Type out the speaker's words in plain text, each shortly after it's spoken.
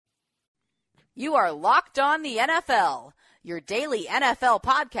You are Locked On the NFL, your daily NFL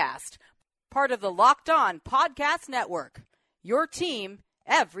podcast, part of the Locked On Podcast Network, your team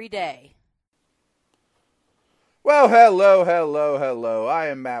every day. Well, hello. I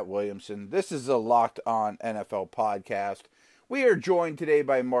am Matt Williamson. This is the Locked On NFL podcast. We are joined today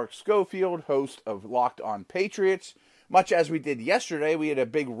by Mark Schofield, host of Locked On Patriots. Much as we did yesterday, we had a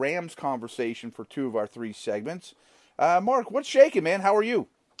big Rams conversation for two of our three segments. Mark, what's shaking, man? How are you?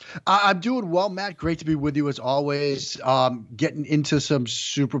 I'm doing well, Matt. Great to be with you as always. Getting into some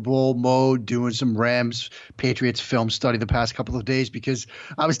Super Bowl mode, doing some Rams Patriots film study the past couple of days because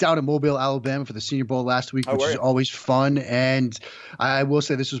I was down in Mobile, Alabama for the Senior Bowl last week, which is always fun. And I will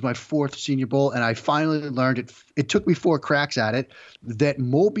say this was my fourth Senior Bowl, and I finally learned it took me 4 cracks at it, that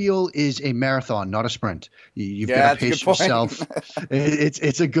Mobile is a marathon, not a sprint. You've got to pace yourself.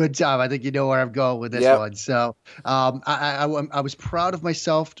 It's a good time. I think you know where I'm going with this one. So I was proud of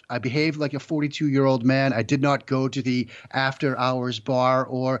myself. I behaved like a 42-year-old man. I did not go to the after-hours bar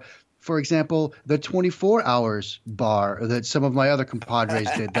or, for example, the 24 hours bar that some of my other compadres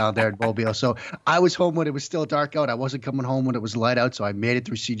did down there in Mobile. So I was home when it was still dark out. I wasn't coming home when it was light out, so I made it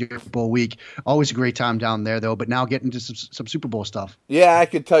through Senior Bowl week. Always a great time down there, though, but now getting into some Super Bowl stuff. Yeah, I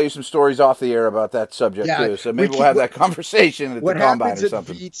could tell you some stories off the air about that subject, too, so maybe we'll have that conversation at the Combine or something. What happens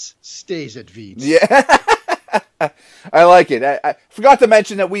at Veets stays at Veets. Yeah. I like it. I forgot to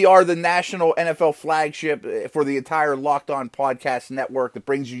mention that we are the national NFL flagship for the entire Locked On Podcast Network that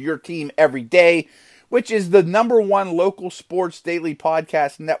brings you your team every day, which is the #1 local sports daily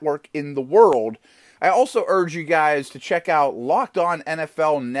podcast network in the world. I also urge you guys to check out Locked On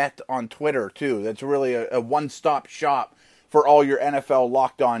NFL Net on Twitter, too. That's really a one-stop shop for all your NFL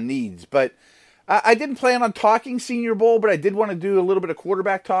Locked On needs. But I didn't plan on talking Senior Bowl, but I did want to do a little bit of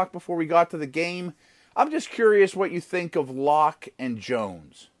quarterback talk before we got to the game. I'm just curious what you think of Locke and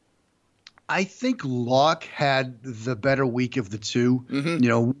Jones. I think Locke had the better week of the two. Mm-hmm. You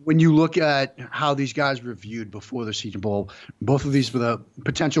know, when you look at how these guys were viewed before the Senior Bowl, both of these were the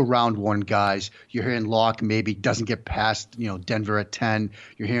potential round one guys. You're hearing Locke maybe doesn't get past, Denver at 10.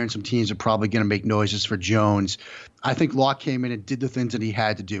 You're hearing some teams are probably going to make noises for Jones. I think Locke came in and did the things that he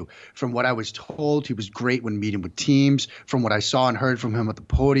had to do. From what I was told, he was great when meeting with teams. From what I saw and heard from him at the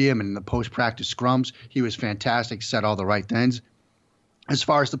podium and in the post-practice scrums, he was fantastic, said all the right things. As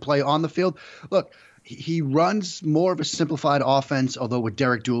far as the play on the field, look, he runs more of a simplified offense, although with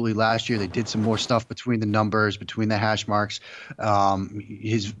Derek Dooley last year, they did some more stuff between the numbers, between the hash marks.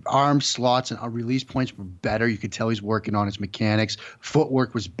 His arm slots and release points were better. You could tell he's working on his mechanics.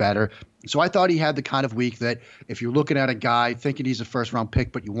 Footwork was better. So I thought he had the kind of week that if you're looking at a guy thinking he's a first-round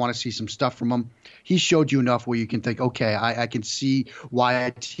pick, but you want to see some stuff from him, he showed you enough where you can think, okay, I can see why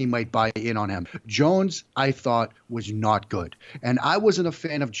a team might buy in on him. Jones, I thought, was not good. And I wasn't a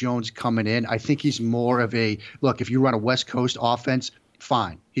fan of Jones coming in. I think he's more of a, look, if you run a West Coast offense,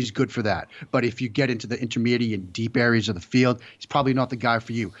 fine. He's good for that. But if you get into the intermediate and deep areas of the field, he's probably not the guy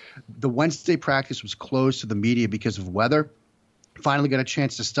for you. The Wednesday practice was closed to the media because of weather. Finally got a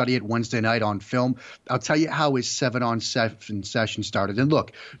chance to study it Wednesday night on film. I'll tell you how his 7-on-7 session started. And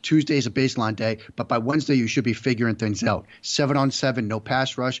look, Tuesday is a baseline day, but by Wednesday you should be figuring things out. 7-on-7, no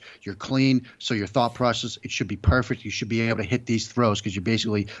pass rush. You're clean, so your thought process, it should be perfect. You should be able to hit these throws because you're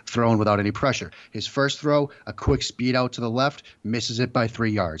basically throwing without any pressure. His first throw, a quick speed out to the left, misses it by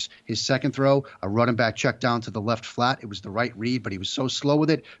 3 yards. His second throw, a running back check down to the left flat. It was the right read, but he was so slow with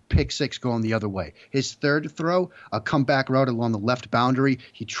it. Pick six going the other way. His third throw, a comeback route along the left boundary.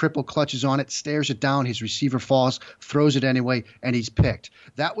 He triple clutches on it, stares it down. His receiver falls, throws it anyway, and he's picked.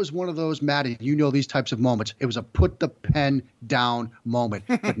 That was one of those, Matt, and you know these types of moments. It was a put the pen down moment,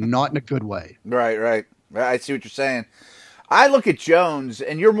 but not in a good way. Right. I see what you're saying. I look at Jones,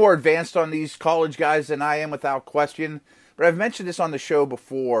 and you're more advanced on these college guys than I am without question, but I've mentioned this on the show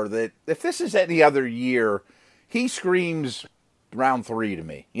before, that if this is any other year, he screams round 3 to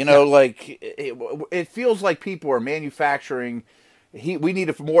me. Like it feels like people are manufacturing. We need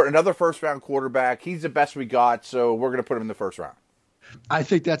another first-round quarterback. He's the best we got, so we're going to put him in the first round. I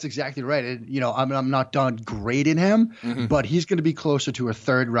think that's exactly right. And, I'm not done grading him, but he's going to be closer to a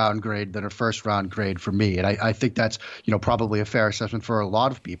third-round grade than a first-round grade for me. And I think that's, probably a fair assessment for a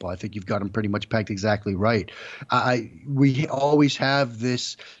lot of people. I think you've got him pretty much pegged exactly right. We always have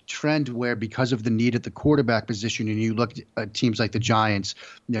this trend where because of the need at the quarterback position, and you look at teams like the Giants,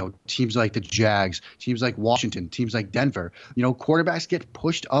 teams like the Jags, teams like Washington, teams like Denver, quarterbacks get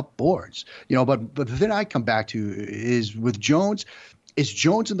pushed up boards. But the thing I come back to is with Jones. Is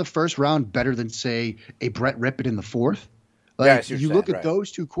Jones in the first round better than, say, a Brett Rippon in the fourth? Like you're you saying, look at right.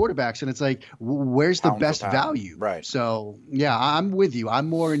 those two quarterbacks, and it's like, where's the Pound for best pound. value? Right. So yeah, I'm with you. I'm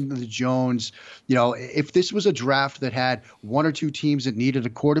more into the Jones. You know, if this was a draft that had one or two teams that needed a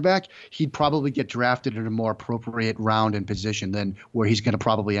quarterback, he'd probably get drafted in a more appropriate round and position than where he's going to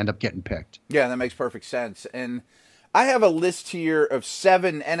probably end up getting picked. Yeah, that makes perfect sense. And I have a list here of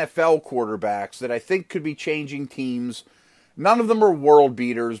 7 NFL quarterbacks that I think could be changing teams. None of them are world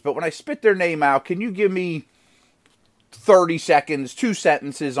beaters, but when I spit their name out, can you give me 30 seconds, 2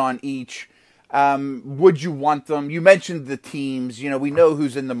 sentences on each? Would you want them? You mentioned the teams. You know, we know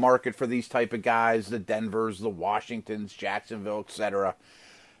who's in the market for these type of guys, the Denvers, the Washingtons, Jacksonville, etc.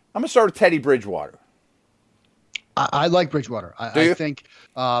 I'm going to start with Teddy Bridgewater. I like Bridgewater. Do you? I think,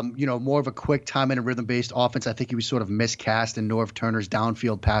 more of a quick time and rhythm-based offense. I think he was sort of miscast in Norv Turner's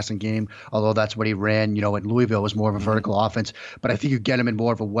downfield passing game, although that's what he ran. You know, at Louisville was more of a vertical offense. But I think you get him in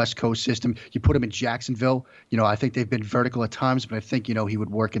more of a West Coast system. You put him in Jacksonville. You know, I think they've been vertical at times, but I think, he would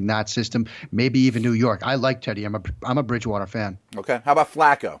work in that system. Maybe even New York. I like Teddy. I'm a Bridgewater fan. Okay. How about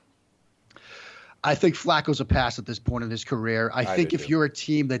Flacco? I think Flacco's a pass at this point in his career. I think if you're a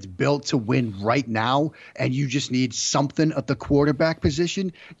team that's built to win right now and you just need something at the quarterback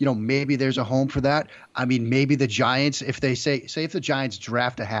position, maybe there's a home for that. I mean, maybe the Giants, if they say if the Giants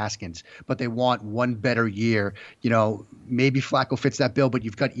draft a Haskins, but they want one better year, maybe Flacco fits that bill, but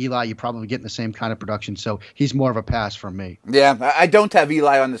you've got Eli, you're probably getting the same kind of production. So he's more of a pass from me. Yeah, I don't have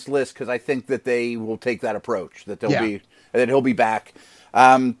Eli on this list because I think that they will take that approach, that he'll be back.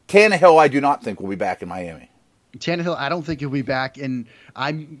 Tannehill, I do not think will be back in Miami. Tannehill, I don't think he'll be back, and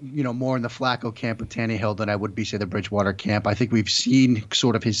I'm, more in the Flacco camp with Tannehill than I would be, say, the Bridgewater camp. I think we've seen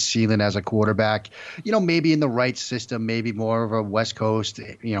sort of his ceiling as a quarterback. Maybe in the right system, maybe more of a West Coast,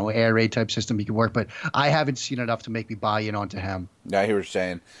 air raid type system he could work, but I haven't seen enough to make me buy in onto him. Yeah, I hear what you're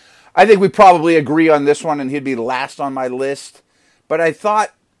saying. I think we probably agree on this one, and he'd be last on my list. But I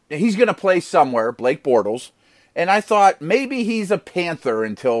thought he's going to play somewhere, Blake Bortles. And I thought maybe he's a Panther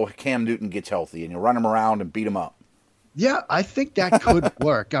until Cam Newton gets healthy and you run him around and beat him up. Yeah, I think that could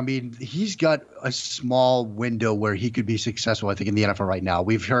work. I mean, he's got a small window where he could be successful, I think, in the NFL right now.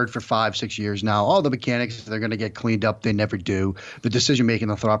 We've heard for 5-6 years now, all the mechanics, they're going to get cleaned up. They never do. The decision-making,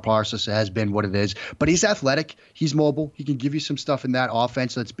 the thought process has been what it is. But he's athletic. He's mobile. He can give you some stuff in that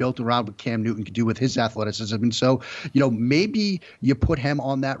offense that's built around what Cam Newton can do with his athleticism. And so, maybe you put him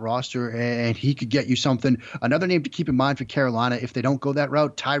on that roster and he could get you something. Another name to keep in mind for Carolina, if they don't go that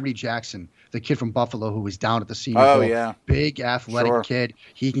route, Tyree Jackson, the kid from Buffalo who was down at the Senior Bowl. Yeah. Big athletic kid.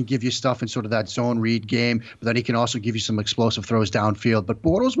 He can give you stuff in sort of that zone read game, but then he can also give you some explosive throws downfield. But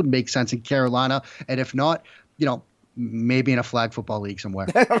Bortles would make sense in Carolina, and if not, maybe in a flag football league somewhere.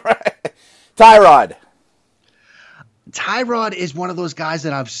 Right. Tyrod. Tyrod is one of those guys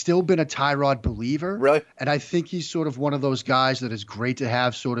that I've still been a Tyrod believer. Really? And I think he's sort of one of those guys that is great to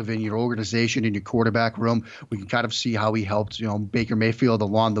have sort of in your organization, in your quarterback room. We can kind of see how he helped, Baker Mayfield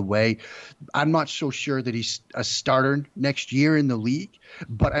along the way. I'm not so sure that he's a starter next year in the league,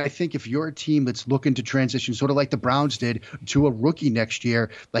 but I think if you're a team that's looking to transition, sort of like the Browns did, to a rookie next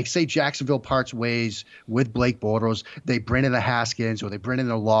year, like say Jacksonville parts ways with Blake Bortles, they bring in a Haskins or they bring in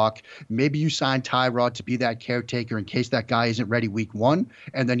a Locke. Maybe you sign Tyrod to be that caretaker in case that guy isn't ready week 1,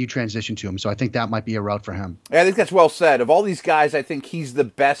 and then you transition to him. So I think that might be a route for him. Yeah, I think that's well said. Of all these guys, I think he's the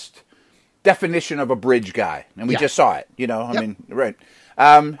best definition of a bridge guy. And we just saw it, I mean, right.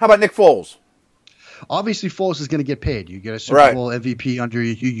 How about Nick Foles? Obviously, Foles is going to get paid. You get a Super Bowl MVP under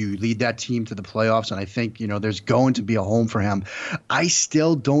you. You lead that team to the playoffs, and I think, there's going to be a home for him. I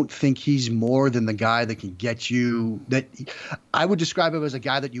still don't think he's more than the guy that can get you – that I would describe him as a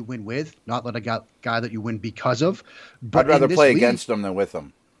guy that you win with, not like a guy that you win because of. But I'd rather play against him than with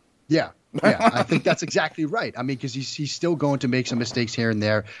him. Yeah. Yeah, I think that's exactly right. I mean, because he's still going to make some mistakes here and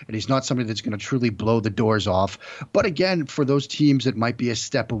there, and he's not somebody that's going to truly blow the doors off. But again, for those teams that might be a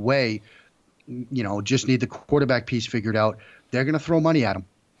step away – just need the quarterback piece figured out, they're going to throw money at him.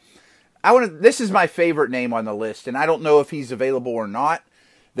 This is my favorite name on the list, and I don't know if he's available or not.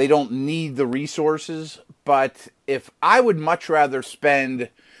 They don't need the resources, but if I would much rather spend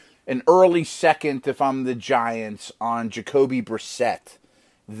an early second, if I'm the Giants, on Jacoby Brissett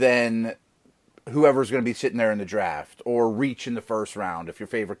than whoever's going to be sitting there in the draft, or reach in the first round if your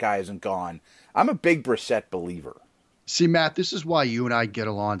favorite guy isn't gone. I'm a big Brissett believer. See, Matt, this is why you and I get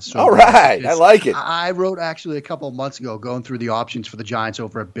along so All well, right. I like it. I wrote actually a couple of months ago going through the options for the Giants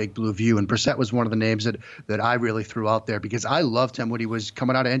over at Big Blue View, and Brissett was one of the names that I really threw out there because I loved him when he was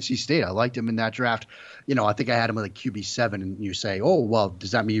coming out of NC State. I liked him in that draft. I think I had him at like QB7, and you say, oh, well,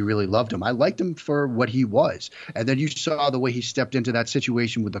 does that mean you really loved him? I liked him for what he was. And then you saw the way he stepped into that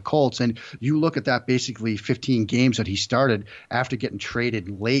situation with the Colts, and you look at that basically 15 games that he started after getting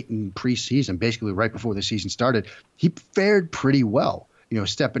traded late in preseason, basically right before the season started. He fared pretty well,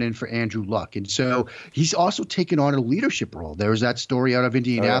 stepping in for Andrew Luck. And so he's also taken on a leadership role. There was that story out of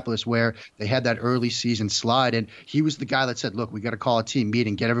Indianapolis where they had that early season slide, and he was the guy that said, look, we got to call a team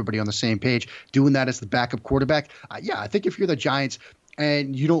meeting, get everybody on the same page, doing that as the backup quarterback. I think if you're the Giants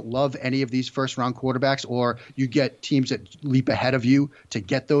and you don't love any of these first-round quarterbacks, or you get teams that leap ahead of you to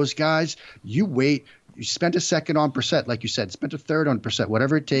get those guys, you wait. You spent a second on Brissett, like you said, spent a third on Brissett,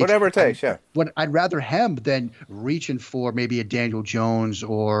 whatever it takes. Whatever it takes, yeah. I'd rather him than reaching for maybe a Daniel Jones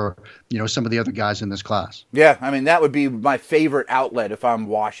or, some of the other guys in this class. Yeah, I mean, that would be my favorite outlet if I'm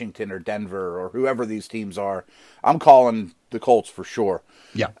Washington or Denver or whoever these teams are. I'm calling the Colts for sure.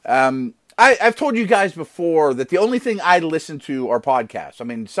 Yeah. I've told you guys before that the only thing I listen to are podcasts. I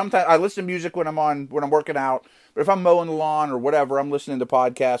mean, sometimes I listen to music when I'm working out, but if I'm mowing the lawn or whatever, I'm listening to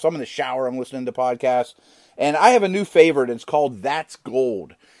podcasts. I'm in the shower, I'm listening to podcasts. And I have a new favorite, and it's called That's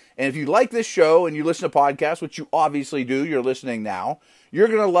Gold. And if you like this show and you listen to podcasts, which you obviously do, you're listening now, you're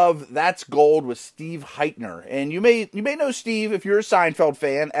going to love That's Gold with Steve Heitner. And you may know Steve if you're a Seinfeld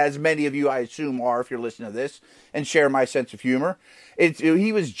fan, as many of you I assume are if you're listening to this, and share my sense of humor.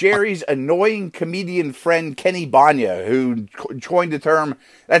 He was Jerry's annoying comedian friend Kenny Banya, who coined the term,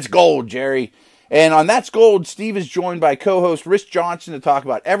 "That's gold, Jerry." And on That's Gold, Steve is joined by co-host Rich Johnson to talk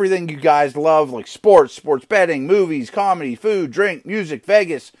about everything you guys love, like sports betting, movies, comedy, food, drink, music,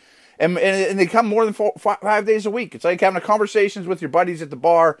 Vegas. And they come more than 5 days a week. It's like having conversations with your buddies at the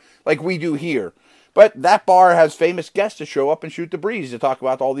bar like we do here. But that bar has famous guests to show up and shoot the breeze to talk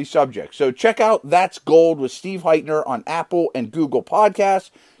about all these subjects. So check out That's Gold with Steve Heitner on Apple and Google Podcasts,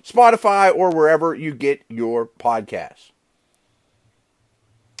 Spotify, or wherever you get your podcasts.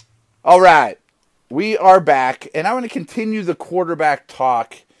 All right. We are back, and I want to continue the quarterback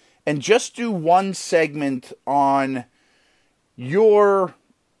talk and just do one segment on your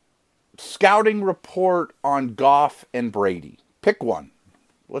scouting report on Goff and Brady. Pick one.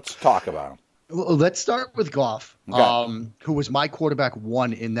 Let's talk about them. Well, let's start with Goff, who was my quarterback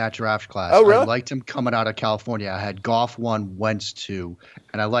 1 in that draft class. Oh, really? I liked him coming out of California. I had Goff 1, Wentz 2,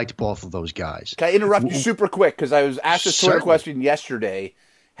 and I liked both of those guys. Can I interrupt you super quick? Because I was asked this sort of question yesterday.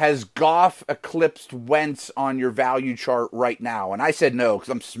 Has Goff eclipsed Wentz on your value chart right now? And I said no, because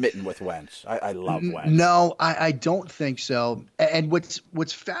I'm smitten with Wentz. I love Wentz. No, I don't think so. And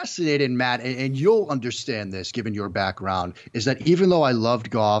what's fascinating, Matt, and you'll understand this given your background, is that even though I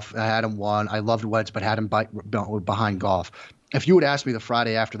loved Goff, I had him 1, I loved Wentz, but had him behind Goff. If you would ask me the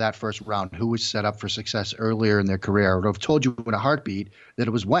Friday after that first round who was set up for success earlier in their career, I would have told you in a heartbeat that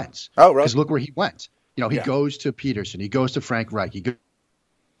it was Wentz. Oh, right. Because look where he went. He goes to Peterson. He goes to Frank Reich. He goes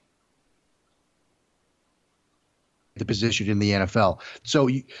the position in the NFL. So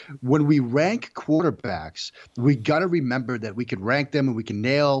when we rank quarterbacks, we got to remember that we can rank them and we can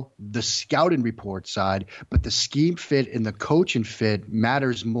nail the scouting report side, but the scheme fit and the coaching fit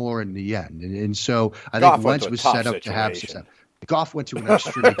matters more in the end. And so I think Wentz was set up to have success. Goff went to an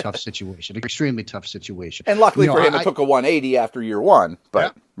extremely tough situation. And luckily for him, it took a 180 after year 1. But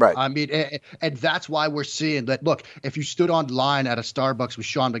yeah. Right. I mean, and that's why we're seeing that. Look, if you stood on line at a Starbucks with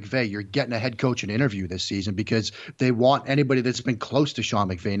Sean McVay, you're getting a head coach and interview this season because they want anybody that's been close to Sean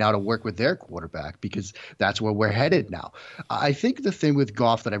McVay now to work with their quarterback because that's where we're headed now. I think the thing with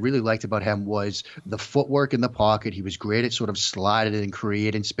Goff that I really liked about him was the footwork in the pocket. He was great at sort of sliding and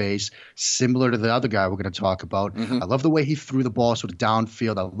creating space, similar to the other guy we're going to talk about. Mm-hmm. I love the way he threw the ball sort of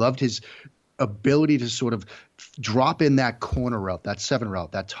downfield. I loved his ability to sort of drop in that corner route, that 7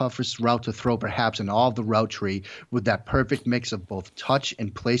 route, that toughest route to throw perhaps in all of the route tree with that perfect mix of both touch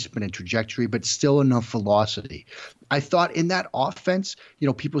and placement and trajectory, but still enough velocity. I thought in that offense,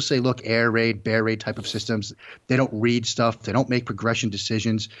 people say, look, air raid, bear raid type of systems, they don't read stuff. They don't make progression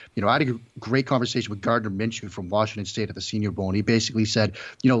decisions. I had a great conversation with Gardner Minshew from Washington State at the Senior Bowl, and he basically said,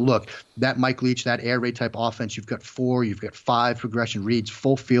 look, that Mike Leach, that air raid type offense, you've got 4, you've got 5 progression reads,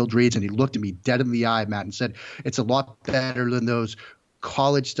 full field reads, and he looked at me dead in the eye, Matt, and said, it's a lot better than those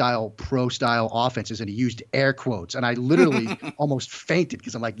college-style, pro-style offenses, and he used air quotes. And I literally almost fainted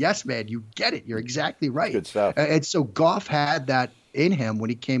because I'm like, yes, man, you get it. You're exactly right. Good stuff. And so Goff had that in him when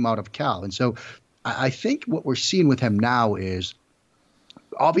he came out of Cal. And so I think what we're seeing with him now is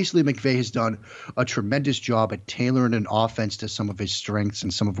Obviously, McVay has done a tremendous job at tailoring an offense to some of his strengths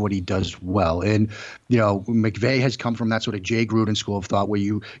and some of what he does well. And, McVay has come from that sort of Jay Gruden school of thought where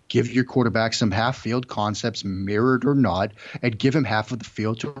you give your quarterback some half-field concepts, mirrored or not, and give him half of the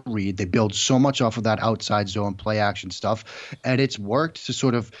field to read. They build so much off of that outside zone play action stuff, and it's worked to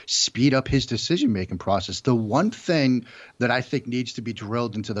sort of speed up his decision-making process. The one thing that I think needs to be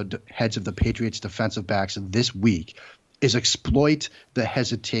drilled into the heads of the Patriots defensive backs this week is exploit the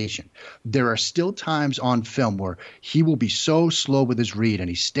hesitation. There are still times on film where he will be so slow with his read and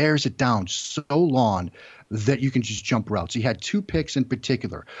he stares it down so long that you can just jump routes. He had 2 picks in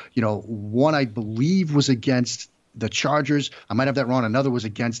particular. One I believe was against the Chargers. I might have that wrong. Another was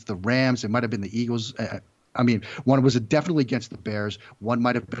against the Rams. It might have been the Eagles. One was definitely against the Bears. One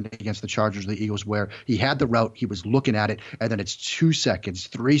might have been against the Chargers, the Eagles, where he had the route, he was looking at it, and then it's 2 seconds,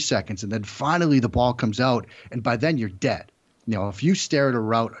 3 seconds, and then finally the ball comes out, and by then you're dead. If you stare at a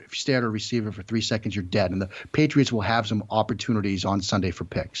route, if you stare at a receiver for 3 seconds, you're dead. And the Patriots will have some opportunities on Sunday for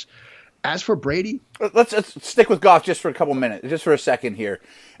picks. As for Brady, let's stick with Goff just for a couple minutes, just for a second here.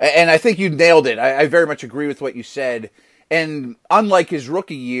 And I think you nailed it. I very much agree with what you said. And unlike his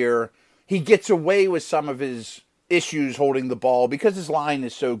rookie year, he gets away with some of his issues holding the ball because his line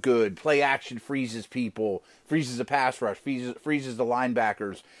is so good. Play action freezes people, freezes the pass rush, freezes the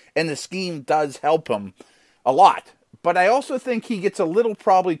linebackers, and the scheme does help him a lot. But I also think he gets a little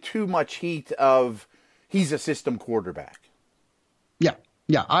probably too much heat of he's a system quarterback.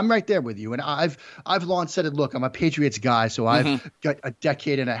 Yeah, I'm right there with you. And I've long said it, look, I'm a Patriots guy, so I've got a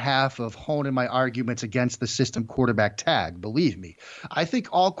decade and a half of honing my arguments against the system quarterback tag. Believe me. I think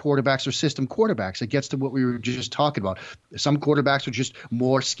all quarterbacks are system quarterbacks. It gets to what we were just talking about. Some quarterbacks are just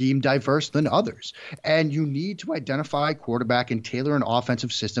more scheme diverse than others. And you need to identify a quarterback and tailor an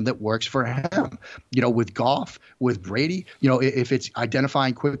offensive system that works for him. With Goff, with Brady, if it's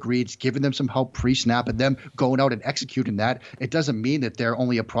identifying quick reads, giving them some help pre-snap, and them going out and executing that, it doesn't mean that they're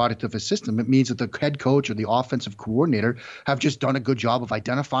only a product of a system. It means that the head coach or the offensive coordinator have just done a good job of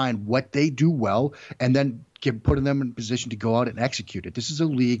identifying what they do well and then putting them in position to go out and execute it. This is a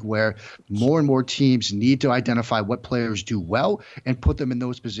league where more and more teams need to identify what players do well and put them in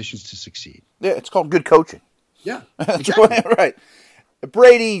those positions to succeed. Yeah, it's called good coaching. Yeah, exactly. Right.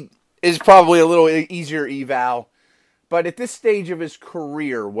 Brady is probably a little easier eval, but at this stage of his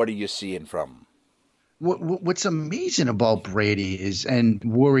career, what are you seeing from him? What's amazing about Brady is, and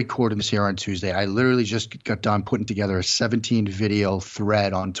we're recording this here on Tuesday, I literally just got done putting together a 17-video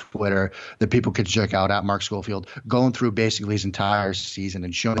thread on Twitter that people could check out at Mark Schofield, going through basically his entire season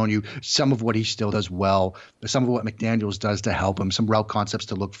and showing you some of what he still does well, some of what McDaniels does to help him, some route concepts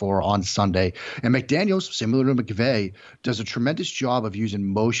to look for on Sunday. And McDaniels, similar to McVay, does a tremendous job of using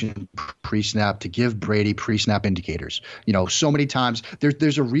motion pre-snap to give Brady pre-snap indicators. So many times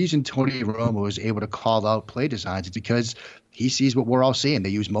there's a reason Tony Romo was able to call out play designs. It's because he sees what we're all seeing. They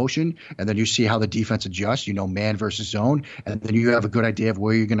use motion, and then you see how the defense adjusts, man versus zone, and then you have a good idea of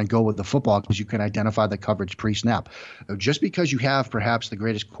where you're going to go with the football because you can identify the coverage pre-snap. Just because you have perhaps the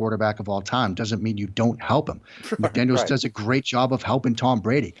greatest quarterback of all time doesn't mean you don't help him. McDaniels does a great job of helping Tom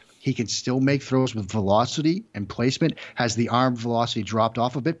Brady. He can still make throws with velocity and placement. Has the arm velocity dropped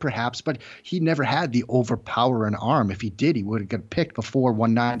off a bit, perhaps, but he never had the overpowering arm. If he did, he would have got picked before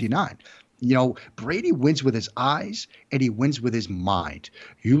 199. Brady wins with his eyes and he wins with his mind.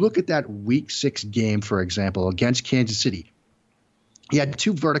 You look at that Week 6 game, for example, against Kansas City. He had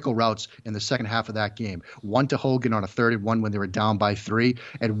 2 vertical routes in the second half of that game. One to Hogan on a 3rd and 1 when they were down by 3,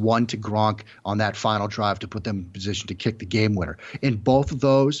 and one to Gronk on that final drive to put them in position to kick the game winner. In both of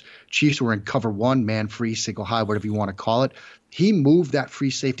those, Chiefs were in cover 1, man free, single high, whatever you want to call it. He moved that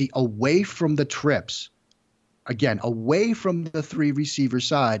free safety away from the trips. Again, away from the 3 receiver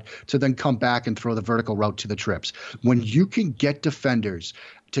side to then come back and throw the vertical route to the trips. When you can get defenders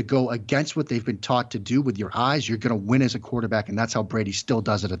to go against what they've been taught to do with your eyes, you're going to win as a quarterback, and that's how Brady still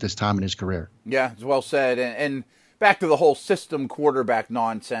does it at this time in his career. Yeah, it's well said. And back to the whole system quarterback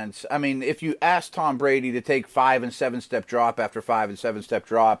nonsense. I mean, if you ask Tom Brady to take 5- and 7-step drop after 5- and 7-step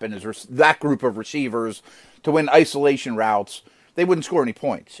drop and that group of receivers to win isolation routes, they wouldn't score any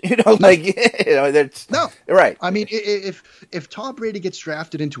points. That's no. Right. I mean, if Tom Brady gets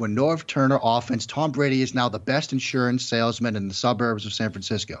drafted into a Norv Turner offense, Tom Brady is now the best insurance salesman in the suburbs of San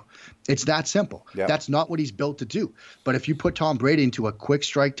Francisco. It's that simple. Yep. That's not what he's built to do. But if you put Tom Brady into a quick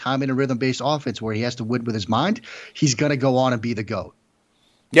strike, time and a rhythm-based offense where he has to win with his mind, he's going to go on and be the GOAT.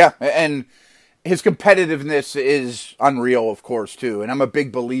 Yeah, and his competitiveness is unreal, of course, too. And I'm a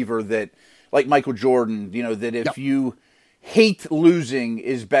big believer that, like Michael Jordan, that if you hate losing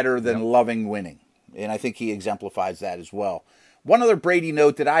is better than loving winning. And I think he exemplifies that as well. One other Brady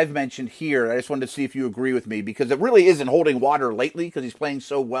note that I've mentioned here, I just wanted to see if you agree with me, because it really isn't holding water lately because he's playing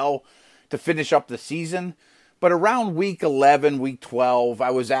so well to finish up the season. But around week 11, week 12,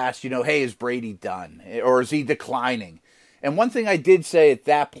 I was asked, hey, is Brady done? Or is he declining? And one thing I did say at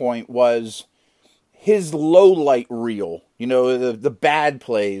that point was his low light reel, the bad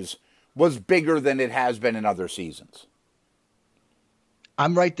plays, was bigger than it has been in other seasons.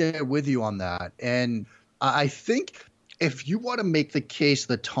 I'm right there with you on that. And I think if you want to make the case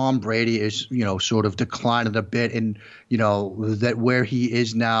that Tom Brady is, sort of declining a bit and, that where he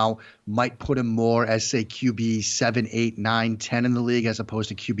is now might put him more as, say, QB 7, 8, 9, 10 in the league as opposed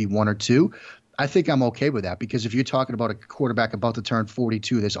to QB 1 or 2, I think I'm okay with that, because if you're talking about a quarterback about to turn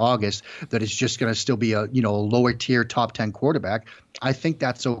 42 this August that is just going to still be a lower tier top 10 quarterback, I think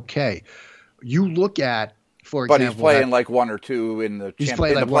that's okay. You look at, for example, but he's playing like 1 or 2 in the he's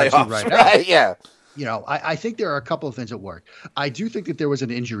playing like playoffs, 1 or 2 right now. Right? Yeah. I think there are a couple of things at work. I do think that there was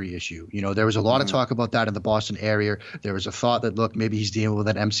an injury issue. There was a lot of talk about that in the Boston area. There was a thought that, look, maybe he's dealing with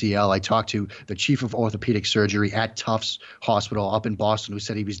an MCL. I talked to the chief of orthopedic surgery at Tufts Hospital up in Boston, who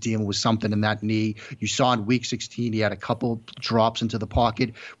said he was dealing with something in that knee. You saw in week 16, he had a couple drops into the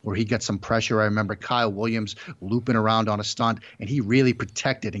pocket where he got some pressure. I remember Kyle Williams looping around on a stunt, and he really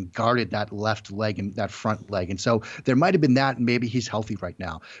protected and guarded that left leg and that front leg. And so there might have been that, and maybe he's healthy right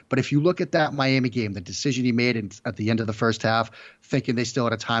now. But if you look at that Miami game, the decision he made at the end of the first half, thinking they still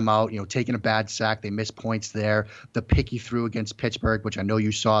had a timeout, taking a bad sack, they missed points there. The pick he threw against Pittsburgh, which I know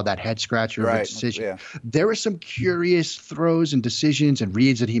you saw, that head scratcher of a decision. Yeah. There were some curious throws and decisions and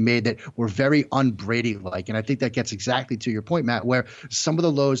reads that he made that were very un-Brady-like, and I think that gets exactly to your point, Matt, where some of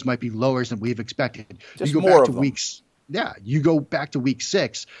the lows might be lowers than we've expected. Just you go back to weeks. Yeah, you go back to week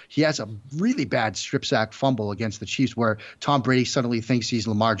 6, he has a really bad strip sack fumble against the Chiefs where Tom Brady suddenly thinks he's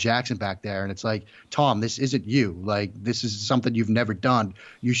Lamar Jackson back there. And it's like, Tom, this isn't you. Like, this is something you've never done.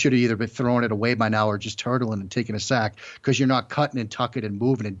 You should have either been throwing it away by now or just turtling and taking a sack, because you're not cutting and tucking and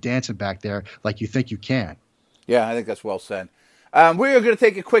moving and dancing back there like you think you can. Yeah, I think that's well said. We're going to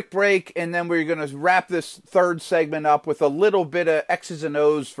take a quick break, and then we're going to wrap this third segment up with a little bit of X's and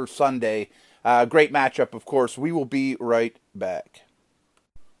O's for Sunday. Great matchup, of course. We will be right back.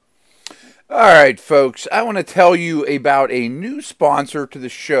 All right, folks. I want to tell you about a new sponsor to the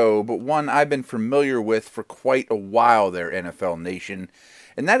show, but one I've been familiar with for quite a while there, NFL Nation,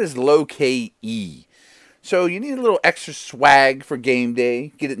 and that is Low-K-E. So you need a little extra swag for game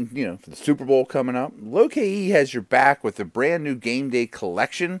day. Get it, for the Super Bowl coming up. Low-K-E has your back with a brand new game day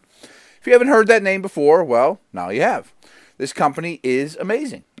collection. If you haven't heard that name before, well, now you have. This company is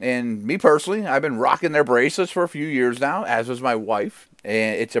amazing. And me personally, I've been rocking their bracelets for a few years now, as was my wife.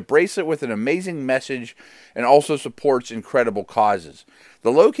 And it's a bracelet with an amazing message and also supports incredible causes.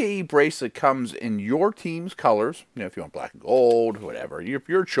 The Low-K-E bracelet comes in your team's colors, if you want black and gold, whatever,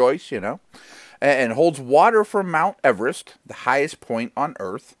 your choice, and holds water from Mount Everest, the highest point on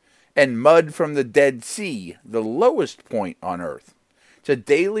Earth, and mud from the Dead Sea, the lowest point on Earth. It's a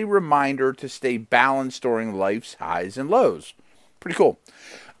daily reminder to stay balanced during life's highs and lows. Pretty cool.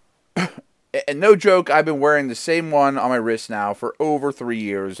 And no joke, I've been wearing the same one on my wrist now for over 3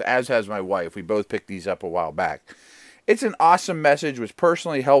 years, as has my wife. We both picked these up a while back. It's an awesome message which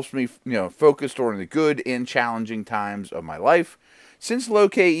personally helps me, focus during the good and challenging times of my life. Since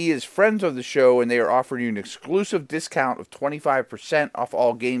Low-K-E is friends of the show and they are offering you an exclusive discount of 25% off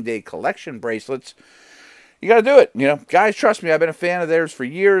all game day collection bracelets, you got to do it. Guys, trust me, I've been a fan of theirs for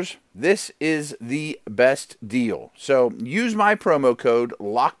years. This is the best deal. So use my promo code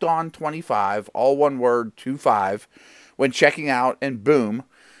LOCKEDON25, all one word, 25, when checking out, and boom,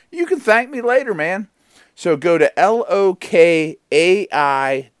 you can thank me later, man. So go to LOKAI.com,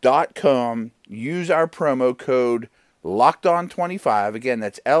 use our promo code LOCKEDON25. Again,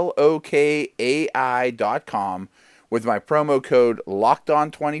 that's LOKAI.com with my promo code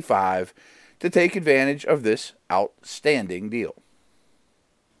LOCKEDON25. To take advantage of this outstanding deal.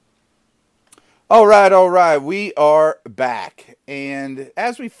 All right, we are back. And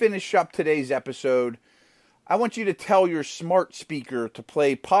as we finish up today's episode, I want you to tell your smart speaker to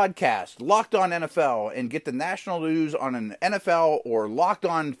play podcast Locked On NFL and get the national news on an NFL or Locked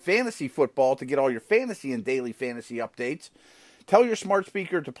On Fantasy Football to get all your fantasy and daily fantasy updates. Tell your smart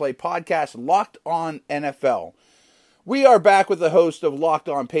speaker to play podcast Locked On NFL. We are back with the host of Locked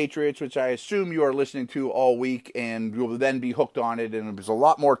On Patriots, which I assume you are listening to all week, and you'll then be hooked on it. And there's a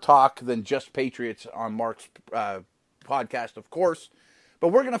lot more talk than just Patriots on Mark's podcast, of course. But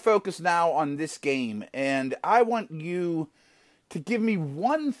we're going to focus now on this game, and I want you to give me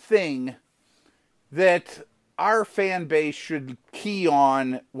one thing that our fan base should key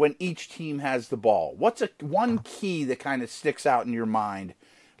on when each team has the ball? What's one key that kind of sticks out in your mind?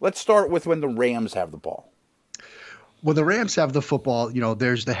 Let's start with when the Rams have the ball. Well, the Rams have the football.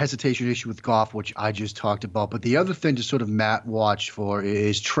 There's the hesitation issue with Goff, which I just talked about. But the other thing to sort of watch for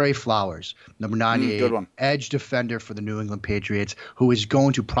is Trey Flowers, number 98, edge defender for the New England Patriots, who is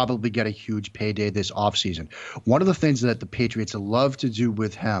going to probably get a huge payday this offseason. One of the things that the Patriots love to do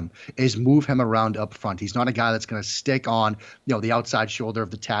with him is move him around up front. He's not a guy that's going to stick on, the outside shoulder of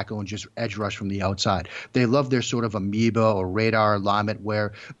the tackle and just edge rush from the outside. They love their sort of amoeba or radar alignment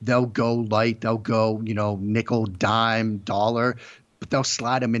where they'll go light, they'll go, nickel, dime, dollar, but they'll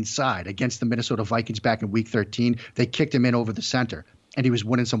slide him inside. Against the Minnesota Vikings back in Week 13, they kicked him in over the center, and he was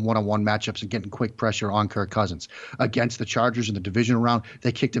winning some one-on-one matchups and getting quick pressure on Kirk Cousins. Against the Chargers in the divisional round,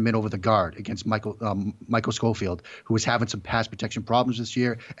 they kicked him in over the guard against Michael Schofield, who was having some pass protection problems this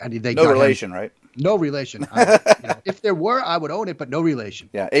year. And they no relation, right? No relation. If there were, I would own it, but no relation.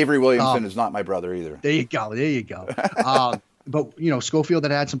 Yeah, Avery Williamson is not my brother either. There you go. But, Schofield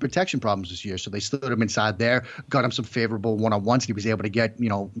had some protection problems this year, so they slid him inside there, got him some favorable one-on-ones, and he was able to get,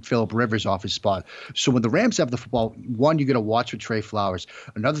 Phillip Rivers off his spot. So when the Rams have the football, one, you got to watch for Trey Flowers.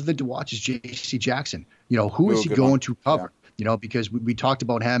 Another thing to watch is J.C. Jackson. Who is he going to cover? Yeah. Because we talked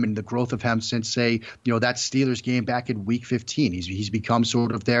about him and the growth of him since, say, that Steelers game back in Week 15. He's become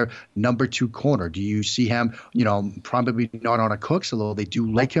sort of their number 2 corner. Do you see him, probably not on a Cooks, although they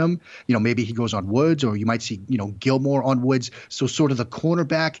do like him. Maybe he goes on Woods, or you might see, Gilmore on Woods. So sort of the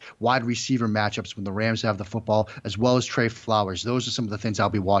cornerback, wide receiver matchups when the Rams have the football, as well as Trey Flowers. Those are some of the things I'll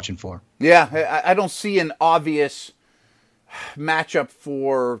be watching for. Yeah, I don't see an obvious matchup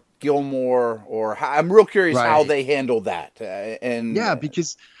for Gilmore, or I'm real curious how they handle that.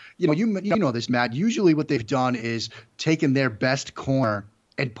 Because you know this, Matt. Usually, what they've done is taken their best corner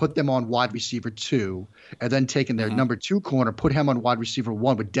and put them on wide receiver 2, and then taken their number 2 corner, put him on wide receiver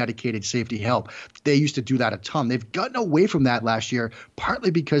 1 with dedicated safety help. They used to do that a ton. They've gotten away from that last year,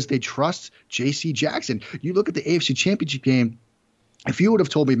 partly because they trust J.C. Jackson. You look at the AFC Championship game. If you would have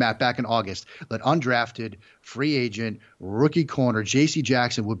told me, Matt, back in August that undrafted, free agent, rookie corner J.C.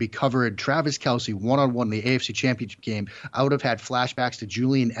 Jackson would be covering Travis Kelce one-on-one in the AFC Championship game, I would have had flashbacks to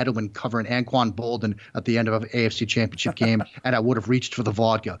Julian Edelman covering Anquan Boldin at the end of an AFC Championship game, and I would have reached for the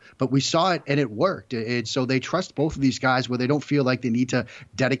vodka. But we saw it, and it worked. So they trust both of these guys where they don't feel like they need to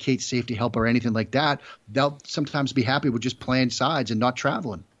dedicate safety help or anything like that. They'll sometimes be happy with just playing sides and not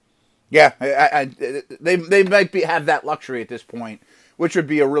traveling. Yeah, they might have that luxury at this point, which would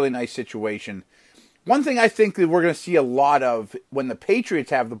be a really nice situation. One thing I think that we're going to see a lot of when the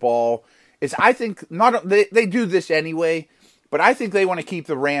Patriots have the ball is I think they do this anyway, but I think they want to keep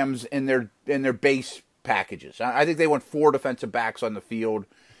the Rams in their base packages. I think they want 4 defensive backs on the field.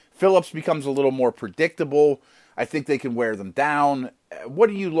 Phillips becomes a little more predictable. I think they can wear them down. What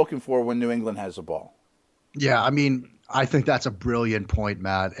are you looking for when New England has the ball? Yeah, I think that's a brilliant point,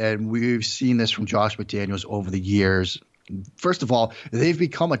 Matt. And we've seen this from Josh McDaniels over the years. First of all, they've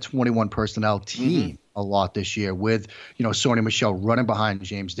become a 21 personnel team a lot this year with, Sony Michel running behind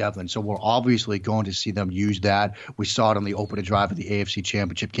James Devlin. So we're obviously going to see them use that. We saw it on the opening drive of the AFC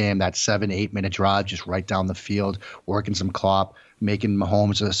Championship game, that 7-8 minute drive just right down the field, working some clock, making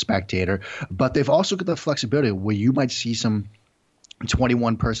Mahomes a spectator. But they've also got the flexibility where you might see some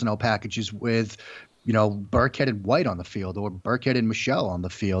 21 personnel packages with Burkhead and White on the field, or Burkhead and Michelle on the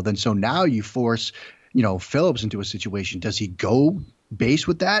field. And so now you force, Phillips into a situation. Does he go base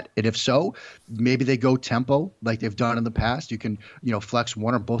with that? And if so, maybe they go tempo like they've done in the past. You can, flex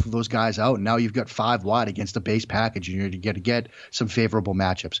one or both of those guys out. And now you've got 5 wide against a base package, and you're going to get some favorable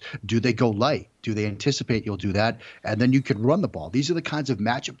matchups. Do they go light? Do they anticipate you'll do that? And then you can run the ball. These are the kinds of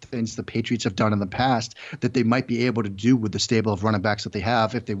matchup things the Patriots have done in the past that they might be able to do with the stable of running backs that they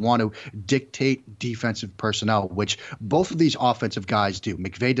have if they want to dictate defensive personnel, which both of these offensive guys do.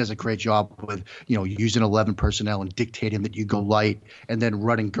 McVay does a great job with, using 11 personnel and dictating that you go light and then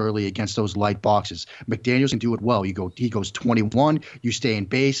running Gurley against those light boxes. McDaniels can do it well. He goes 21, you stay in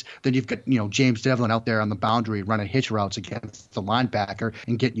base. Then you've got, James Devlin out there on the boundary running hitch routes against the linebacker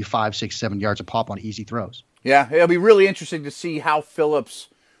and getting you 5, 6, 7 yards of pop on easy throws. Yeah, it'll be really interesting to see how Phillips,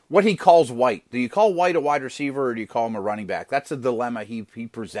 what he calls White. Do you call White a wide receiver, or do you call him a running back? That's a dilemma he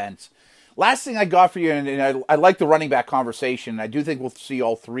presents. Last thing I got for you, and I like the running back conversation. I do think we'll see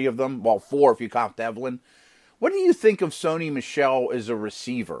all 3 of them. Well, 4 if you count Devlin. What do you think of Sony Michel as a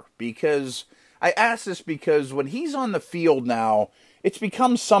receiver? Because I ask this because when he's on the field now, it's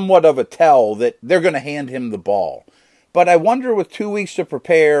become somewhat of a tell that they're going to hand him the ball. But I wonder, with 2 weeks to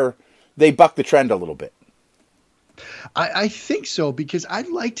prepare, they buck the trend a little bit. I think so, because I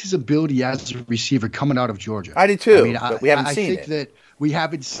liked his ability as a receiver coming out of Georgia. I did too, I mean, but we haven't seen it. I think that we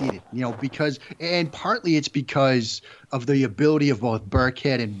haven't seen it, and partly it's because of the ability of both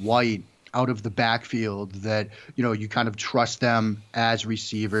Burkhead and White out of the backfield, that, you kind of trust them as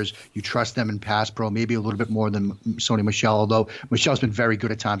receivers. You trust them in pass pro, maybe a little bit more than Sony Michel, although Michel's been very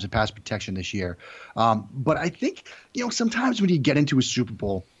good at times in pass protection this year. But I think, sometimes when you get into a Super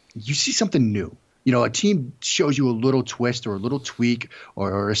Bowl, you see something new. A team shows you a little twist or a little tweak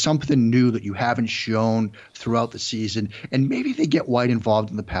or something new that you haven't shown throughout the season, and maybe they get White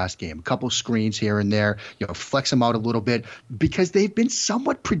involved in the pass game, a couple screens here and there, flex them out a little bit, because they've been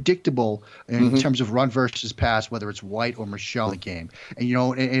somewhat predictable in terms of run versus pass, whether it's White or Michel in the game. And,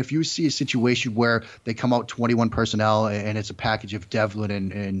 and if you see a situation where they come out 21 personnel and it's a package of Devlin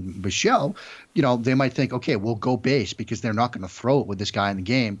and Michel, they might think, okay, we'll go base because they're not going to throw it with this guy in the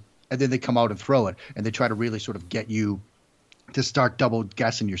game. And then they come out and throw it, and they try to really sort of get you to start double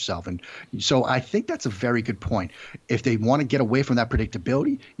guessing yourself. And so I think that's a very good point. If they want to get away from that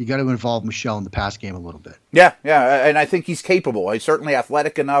predictability, you got to involve Michel in the pass game a little bit. Yeah, and I think he's capable. He's certainly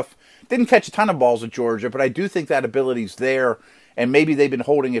athletic enough. Didn't catch a ton of balls at Georgia, but I do think that ability's there, and maybe they've been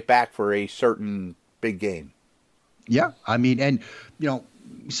holding it back for a certain big game. Yeah, I mean, and,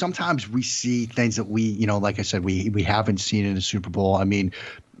 sometimes we see things that we, like I said, we haven't seen in the Super Bowl. I mean,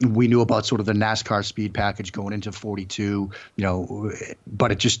 we knew about sort of the NASCAR speed package going into 42,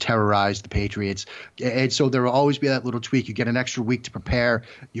 but it just terrorized the Patriots. And so there will always be that little tweak. You get an extra week to prepare.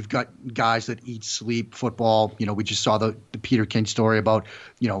 You've got guys that eat, sleep football. We just saw the Peter King story about,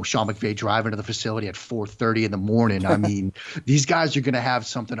 Sean McVay driving to the facility at 4:30 in the morning. I mean, these guys are going to have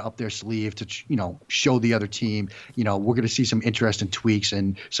something up their sleeve to, show the other team. We're going to see some interesting tweaks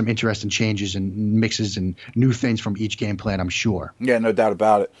and some interesting changes and mixes and new things from each game plan, I'm sure. Yeah, no doubt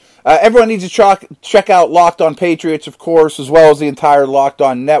about it. Everyone needs to check out Locked On Patriots, of course, as well as the entire Locked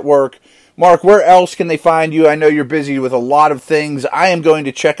On Network. Mark, where else can they find you? I know you're busy with a lot of things. I am going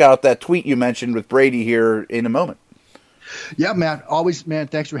to check out that tweet you mentioned with Brady here in a moment. Yeah, man. Always, man.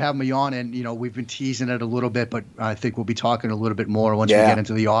 Thanks for having me on. And, we've been teasing it a little bit, but I think we'll be talking a little bit more once we get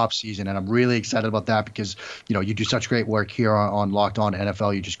into the off season. And I'm really excited about that because, you do such great work here on Locked On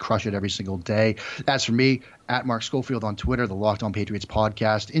NFL. You just crush it every single day. As for me, at Mark Schofield on Twitter, the Locked On Patriots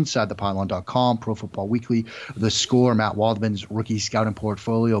podcast, InsideThePylon.com, Pro Football Weekly, The Score, Matt Waldman's Rookie Scouting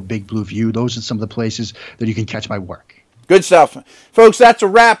Portfolio, Big Blue View. Those are some of the places that you can catch my work. Good stuff. Folks, that's a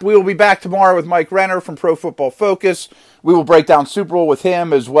wrap. We will be back tomorrow with Mike Renner from Pro Football Focus. We will break down Super Bowl with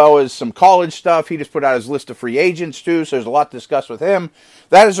him as well as some college stuff. He just put out his list of free agents too, so there's a lot to discuss with him.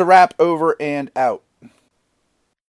 That is a wrap. Over and out.